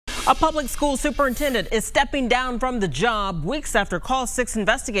A public school superintendent is stepping down from the job weeks after Call 6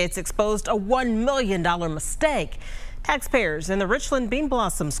 Investigates exposed a $1 million mistake. Taxpayers in the Richland-Bean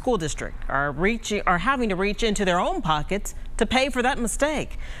Blossom school district are having to reach into their own pockets to pay for that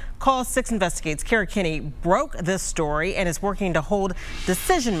mistake. Call 6 Investigates' Kara Kinney broke this story and is working to hold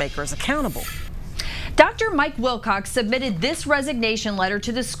decision makers accountable. Dr. Mike Wilcox submitted this resignation letter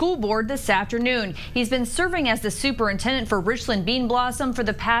to the school board this afternoon. He's been serving as the superintendent for Richland-Bean Blossom for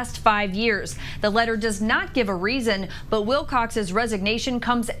the past 5 years. The letter does not give a reason, but Wilcox's resignation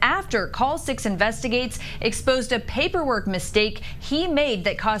comes after Call 6 Investigates exposed a paperwork mistake he made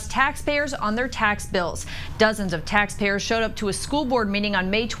that cost taxpayers on their tax bills. Dozens of taxpayers showed up to a school board meeting on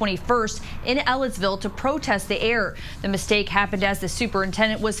May 21st in Ellettsville to protest the error. The mistake happened as the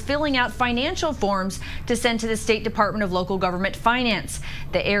superintendent was filling out financial forms to send to the State Department of Local Government Finance.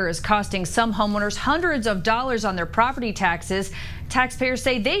 The error is costing some homeowners hundreds of dollars on their property taxes. Taxpayers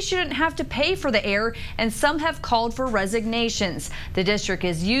say they shouldn't have to pay for the error, and some have called for resignations. The district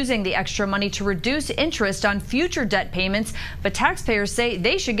is using the extra money to reduce interest on future debt payments, but taxpayers say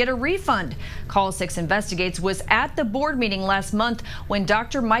they should get a refund. Call 6 Investigates was at the board meeting last month when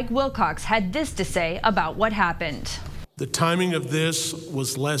Dr. Mike Wilcox had this to say about what happened. The timing of this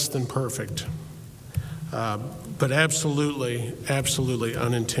was less than perfect. But absolutely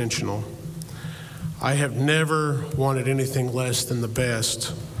unintentional. I have never wanted anything less than the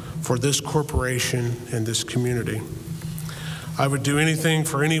best for this corporation and this community. I would do anything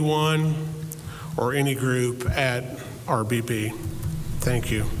for anyone or any group at RBB. Thank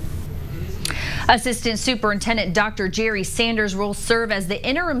you. Assistant Superintendent Dr. Jerry Sanders will serve as the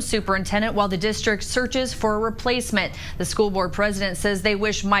interim superintendent while the district searches for a replacement. The school board president says they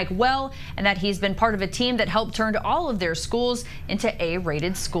wish Mike well and that he's been part of a team that helped turn all of their schools into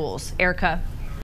A-rated schools. Erica.